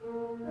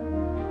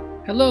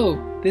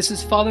Hello, this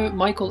is Father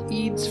Michael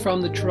Eads from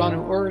the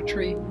Toronto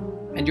Oratory,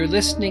 and you're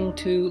listening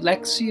to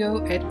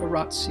Lectio et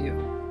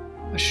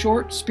Oratio, a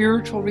short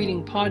spiritual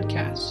reading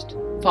podcast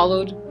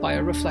followed by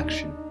a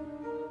reflection.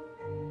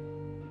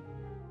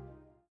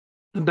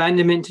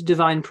 Abandonment to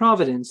Divine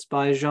Providence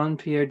by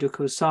Jean-Pierre de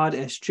Caussade,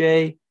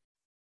 S.J.,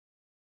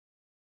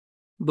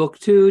 Book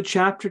 2,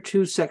 Chapter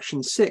 2,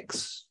 Section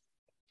 6.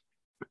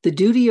 The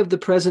duty of the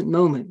present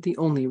moment, the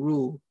only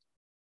rule.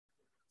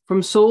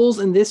 From souls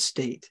in this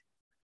state,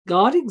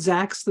 God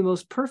exacts the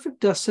most perfect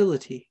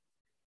docility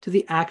to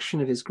the action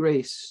of his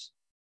grace.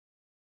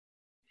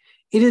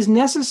 It is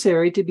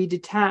necessary to be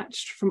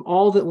detached from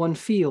all that one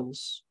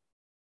feels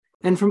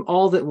and from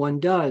all that one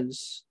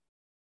does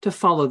to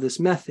follow this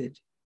method,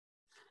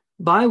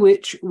 by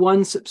which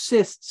one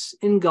subsists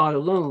in God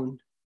alone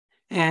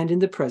and in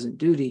the present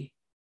duty.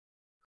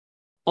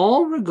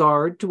 All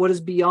regard to what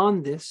is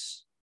beyond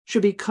this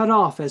should be cut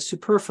off as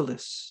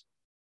superfluous.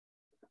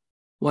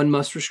 One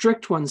must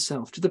restrict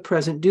oneself to the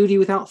present duty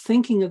without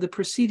thinking of the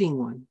preceding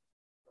one,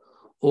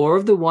 or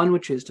of the one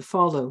which is to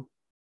follow.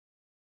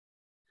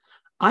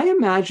 I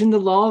imagine the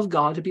law of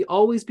God to be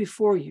always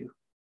before you,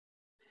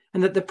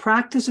 and that the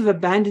practice of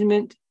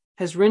abandonment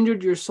has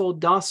rendered your soul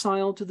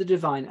docile to the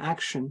divine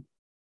action.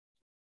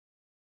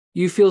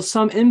 You feel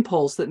some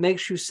impulse that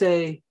makes you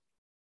say,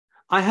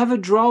 I have a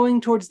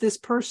drawing towards this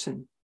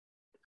person,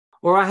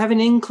 or I have an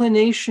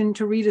inclination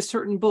to read a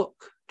certain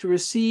book, to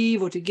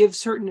receive or to give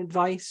certain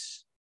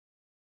advice,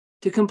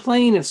 to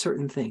complain of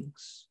certain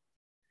things,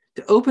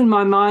 to open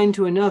my mind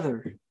to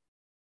another,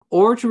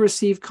 or to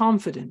receive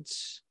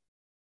confidence,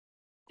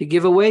 to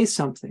give away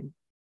something,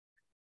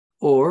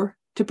 or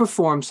to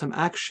perform some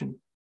action.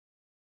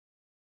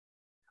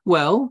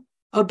 Well,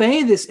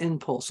 obey this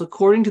impulse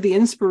according to the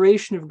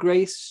inspiration of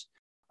grace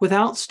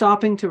without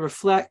stopping to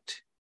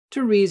reflect,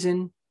 to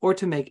reason, or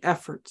to make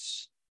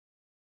efforts.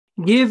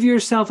 Give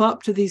yourself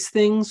up to these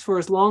things for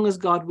as long as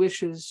God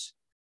wishes,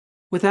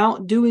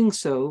 without doing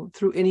so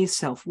through any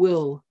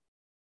self-will.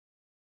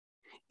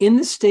 In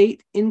the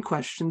state in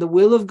question, the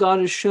will of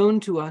God is shown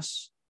to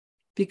us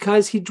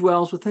because he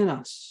dwells within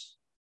us.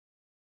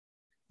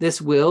 This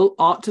will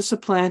ought to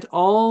supplant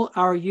all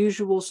our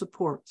usual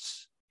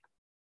supports.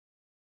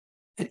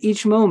 At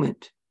each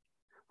moment,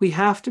 we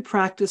have to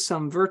practice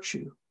some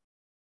virtue.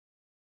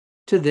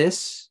 To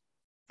this,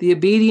 the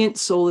obedient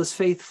soul is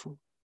faithful.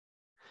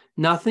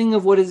 Nothing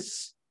of what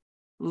is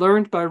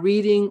learned by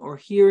reading or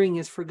hearing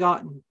is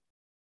forgotten.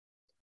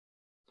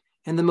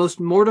 And the most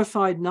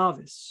mortified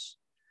novice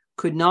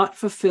could not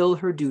fulfill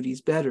her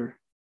duties better.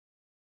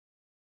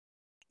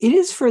 It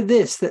is for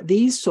this that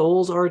these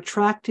souls are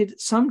attracted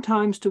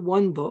sometimes to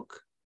one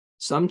book,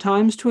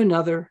 sometimes to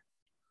another,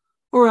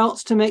 or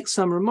else to make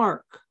some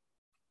remark,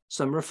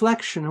 some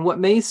reflection on what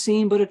may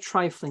seem but a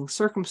trifling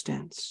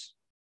circumstance.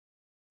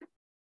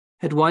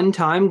 At one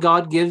time,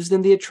 God gives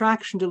them the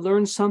attraction to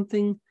learn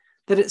something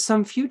that at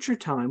some future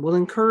time will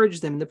encourage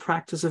them in the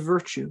practice of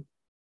virtue.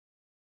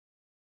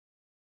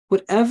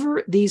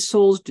 Whatever these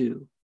souls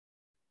do,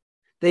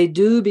 they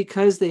do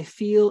because they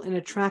feel an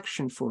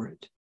attraction for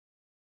it,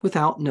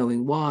 without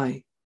knowing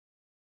why.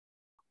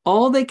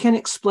 All they can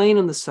explain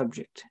on the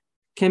subject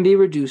can be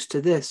reduced to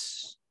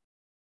this.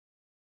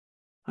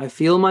 I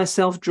feel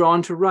myself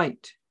drawn to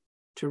write,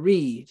 to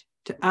read,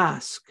 to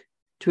ask,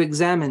 to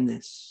examine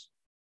this.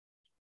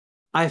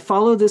 I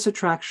follow this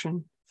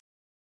attraction,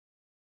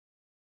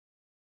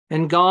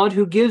 and God,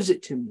 who gives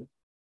it to me,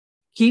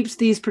 keeps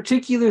these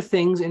particular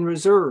things in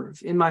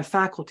reserve in my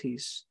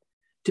faculties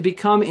to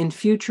become in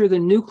future the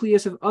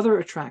nucleus of other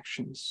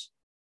attractions,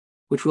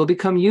 which will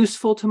become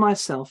useful to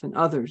myself and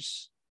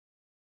others.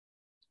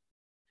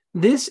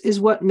 This is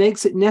what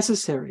makes it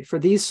necessary for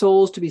these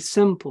souls to be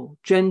simple,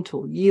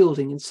 gentle,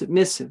 yielding, and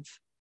submissive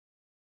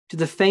to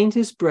the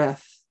faintest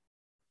breath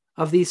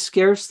of these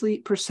scarcely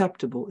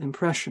perceptible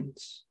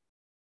impressions.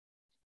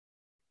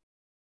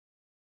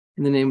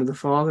 In the name of the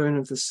Father, and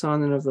of the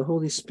Son, and of the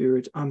Holy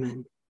Spirit,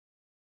 Amen.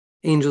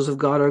 Angels of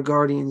God, our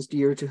guardians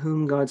dear, to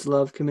whom God's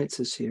love commits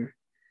us here,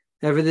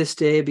 ever this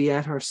day be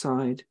at our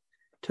side,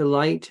 to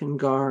light and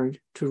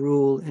guard, to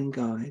rule and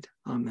guide.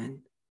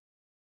 Amen.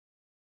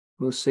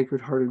 Most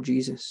Sacred Heart of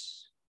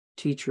Jesus,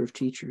 Teacher of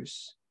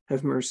teachers,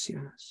 have mercy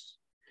on us.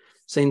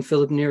 Saint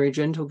Philip Neri,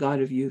 gentle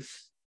guide of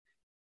youth,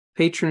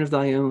 patron of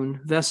thy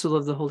own, vessel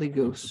of the Holy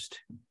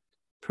Ghost,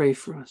 pray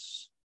for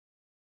us.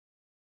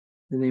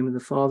 In the name of the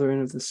Father,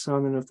 and of the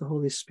Son, and of the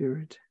Holy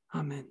Spirit.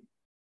 Amen.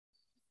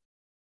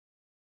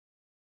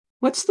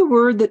 What's the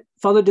word that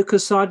Father de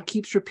Caussade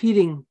keeps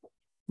repeating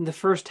in the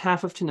first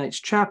half of tonight's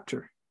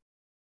chapter?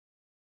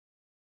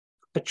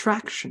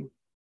 Attraction.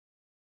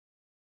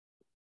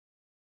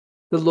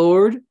 The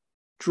Lord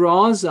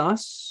draws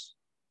us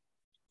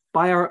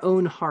by our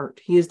own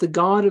heart. He is the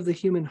God of the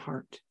human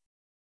heart.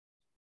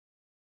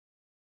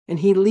 And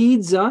he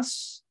leads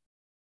us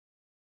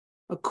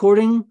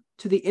according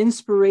to the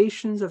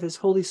inspirations of his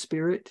Holy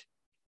Spirit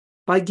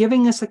by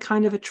giving us a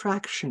kind of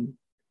attraction,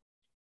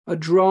 a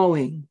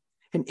drawing,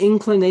 an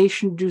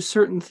inclination to do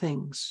certain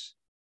things.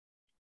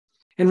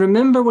 And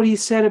remember what he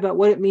said about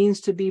what it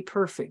means to be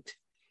perfect.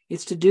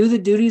 It's to do the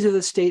duties of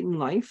the state in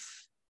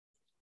life,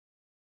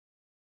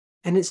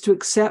 and it's to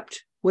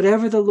accept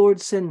whatever the Lord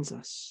sends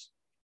us,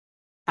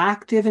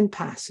 active and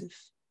passive.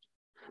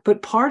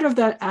 But part of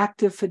that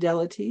active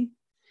fidelity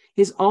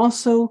is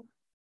also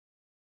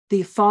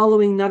the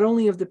following not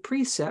only of the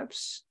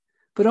precepts,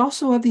 but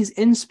also of these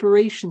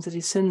inspirations that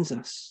he sends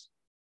us.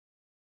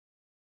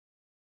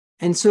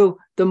 And so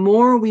the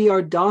more we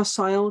are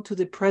docile to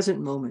the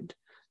present moment,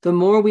 the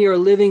more we are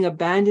living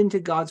abandoned to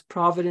God's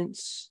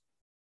providence,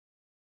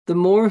 the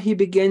more he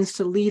begins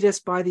to lead us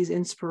by these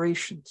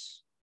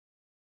inspirations.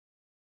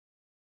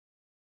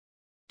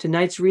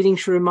 Tonight's reading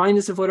should remind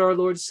us of what our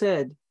Lord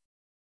said.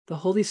 The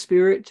Holy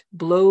Spirit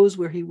blows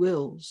where he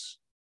wills,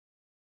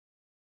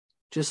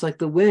 just like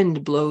the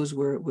wind blows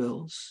where it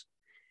wills.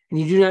 And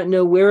you do not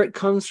know where it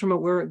comes from or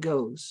where it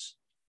goes.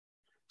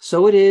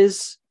 So it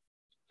is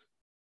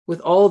with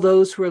all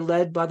those who are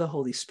led by the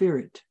Holy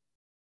Spirit.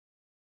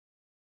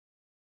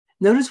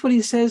 Notice what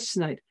he says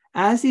tonight.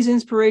 As these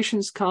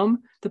inspirations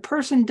come, the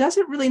person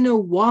doesn't really know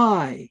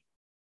why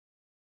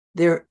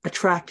they're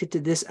attracted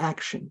to this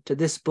action, to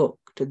this book,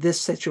 to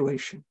this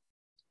situation.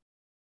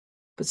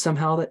 But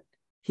somehow that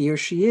he or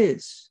she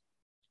is.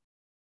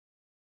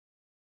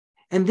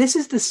 And this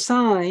is the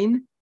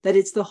sign that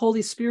it's the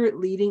Holy Spirit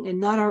leading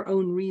and not our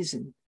own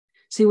reason.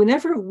 See,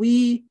 whenever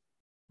we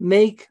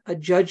make a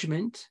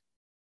judgment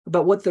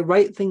about what the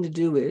right thing to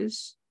do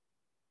is,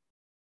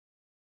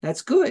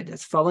 that's good.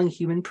 That's following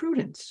human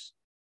prudence.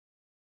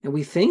 And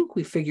we think,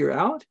 we figure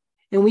out,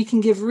 and we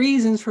can give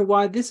reasons for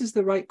why this is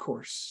the right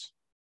course.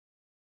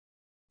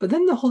 But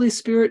then the Holy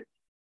Spirit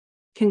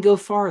can go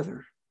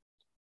farther.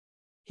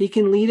 He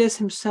can lead us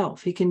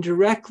himself. He can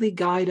directly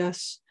guide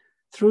us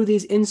through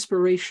these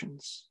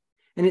inspirations.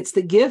 And it's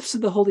the gifts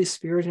of the Holy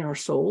Spirit in our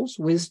souls,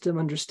 wisdom,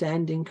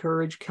 understanding,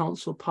 courage,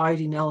 counsel,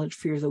 piety, knowledge,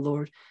 fear of the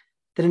Lord,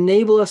 that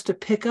enable us to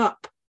pick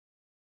up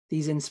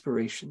these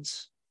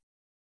inspirations.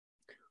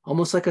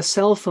 Almost like a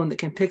cell phone that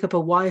can pick up a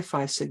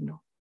Wi-Fi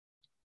signal.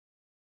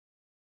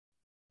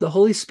 The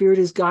Holy Spirit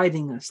is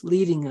guiding us,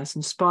 leading us,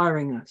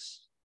 inspiring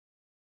us.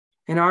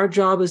 And our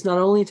job is not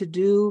only to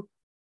do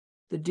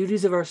the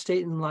duties of our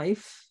state in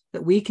life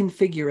that we can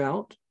figure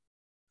out,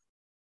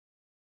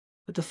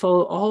 but to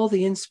follow all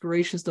the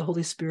inspirations the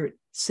Holy Spirit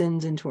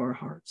sends into our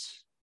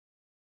hearts.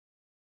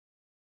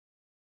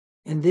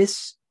 And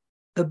this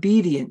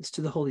obedience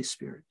to the Holy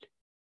Spirit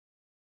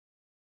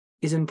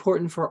is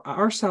important for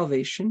our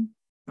salvation,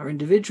 our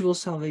individual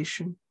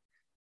salvation,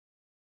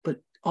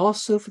 but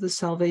also for the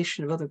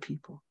salvation of other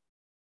people.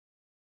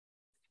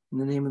 In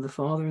the name of the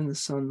Father, and the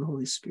Son, and the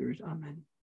Holy Spirit. Amen.